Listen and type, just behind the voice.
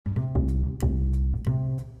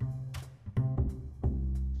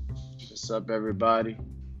What's up, everybody?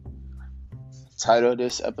 Title of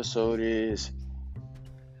this episode is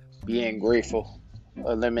Being Grateful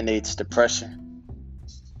Eliminates Depression.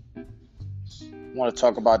 I want to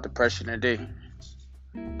talk about depression today.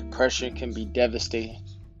 Depression can be devastating.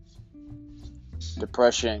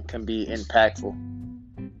 Depression can be impactful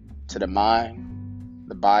to the mind,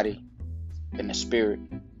 the body, and the spirit,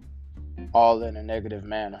 all in a negative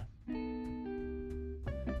manner. When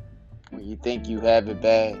you think you have it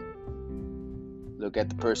bad, look at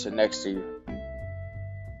the person next to you.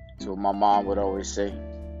 That's what my mom would always say.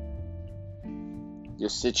 Your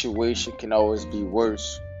situation can always be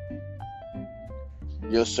worse.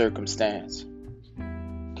 Your circumstance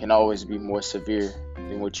can always be more severe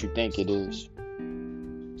than what you think it is.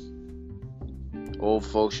 Old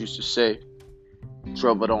folks used to say,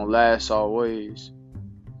 trouble don't last always.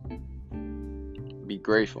 Be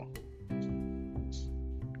grateful.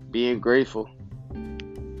 Being grateful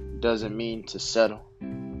doesn't mean to settle.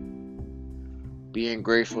 Being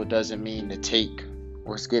grateful doesn't mean to take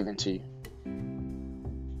what's given to you.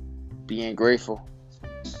 Being grateful,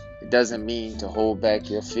 it doesn't mean to hold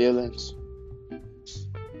back your feelings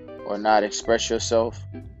or not express yourself.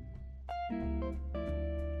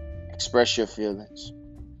 Express your feelings.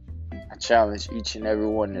 I challenge each and every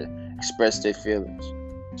one to express their feelings.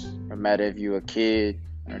 No matter if you're a kid,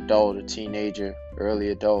 an adult, a teenager, early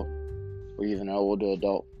adult, or even an older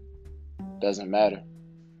adult. Doesn't matter.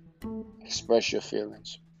 Express your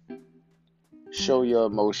feelings. Show your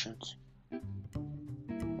emotions.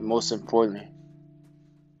 And most importantly,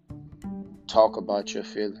 talk about your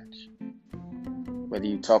feelings. Whether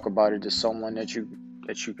you talk about it to someone that you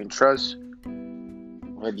can trust,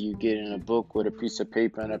 whether you get in a book with a piece of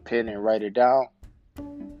paper and a pen and write it down,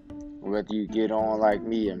 or whether you get on like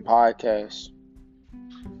me and podcasts,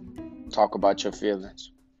 talk about your feelings.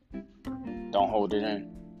 Don't hold it in.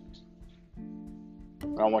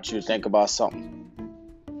 I want you to think about something.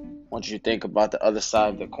 I want you to think about the other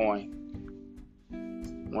side of the coin.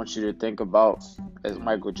 I want you to think about, as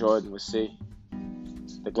Michael Jordan would say,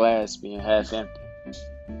 the glass being half empty,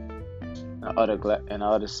 and the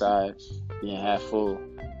other side being half full.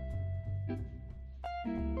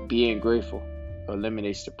 Being grateful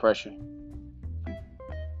eliminates depression.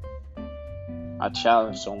 I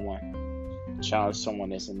challenge someone.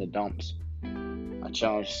 That's in the dumps. I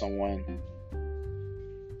challenge someone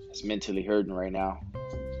that's mentally hurting right now,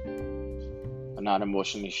 but not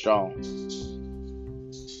emotionally strong.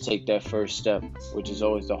 Take that first step, which is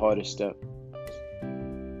always the hardest step.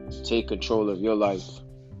 Take control of your life.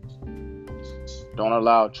 Don't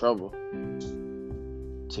allow trouble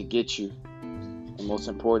to get you, and most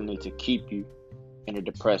importantly, to keep you in a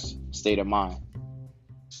depressed state of mind.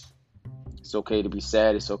 It's okay to be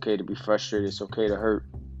sad. It's okay to be frustrated. It's okay to hurt.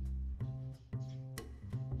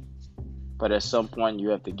 But at some point, you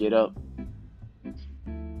have to get up.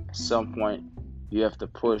 At some point, you have to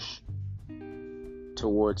push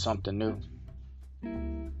towards something new.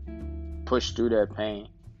 Push through that pain.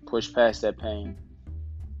 Push past that pain.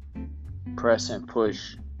 Press and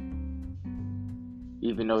push.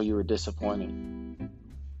 Even though you were disappointed.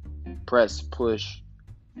 Press, push.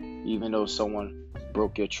 Even though someone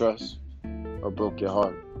broke your trust or broke your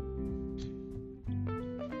heart.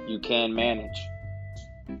 You can manage.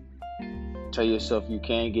 Tell yourself you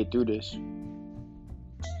can get through this.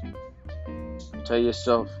 Tell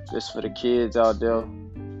yourself this for the kids out there,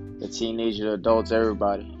 the teenagers, adults,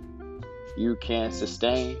 everybody. You can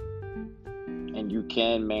sustain and you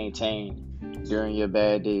can maintain during your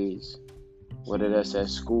bad days. Whether that's at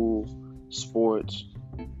school, sports,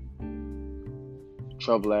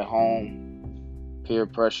 trouble at home, peer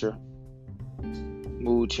pressure,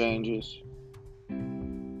 mood changes.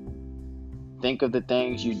 Think of the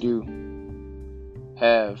things you do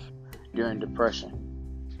have during depression.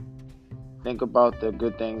 Think about the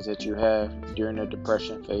good things that you have during the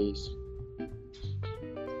depression phase.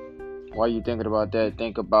 While you're thinking about that,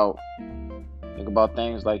 think about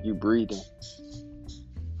things like you breathing.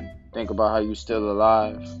 Think about how you're still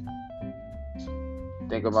alive.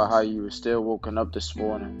 Think about how you were still woken up this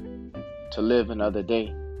morning to live another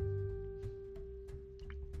day.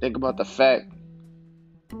 Think about the fact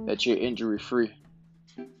that you're injury free,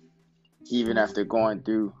 even after going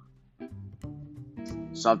through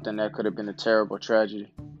something that could have been a terrible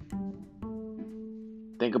tragedy.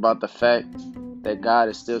 Think about the fact that God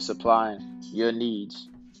is still supplying your needs,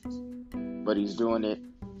 but He's doing it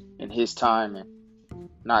in His time and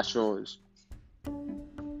not yours.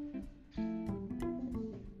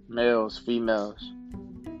 Males, females,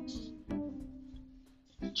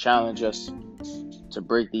 challenge us to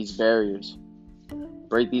break these barriers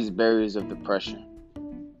of depression.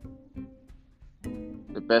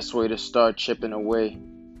 best way to start chipping away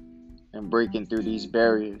and breaking through these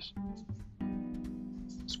barriers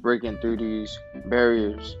is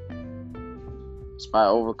It's by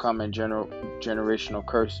overcoming generational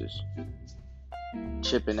curses,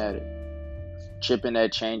 chipping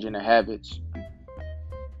at changing the habits,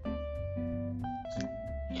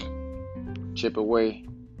 chip away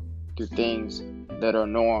through things that are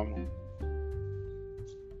normal.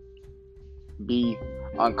 Be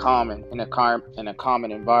uncommon in a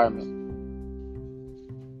common environment.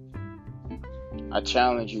 I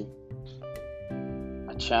challenge you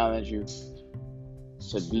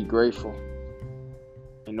to be grateful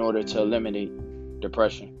in order to eliminate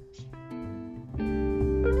depression.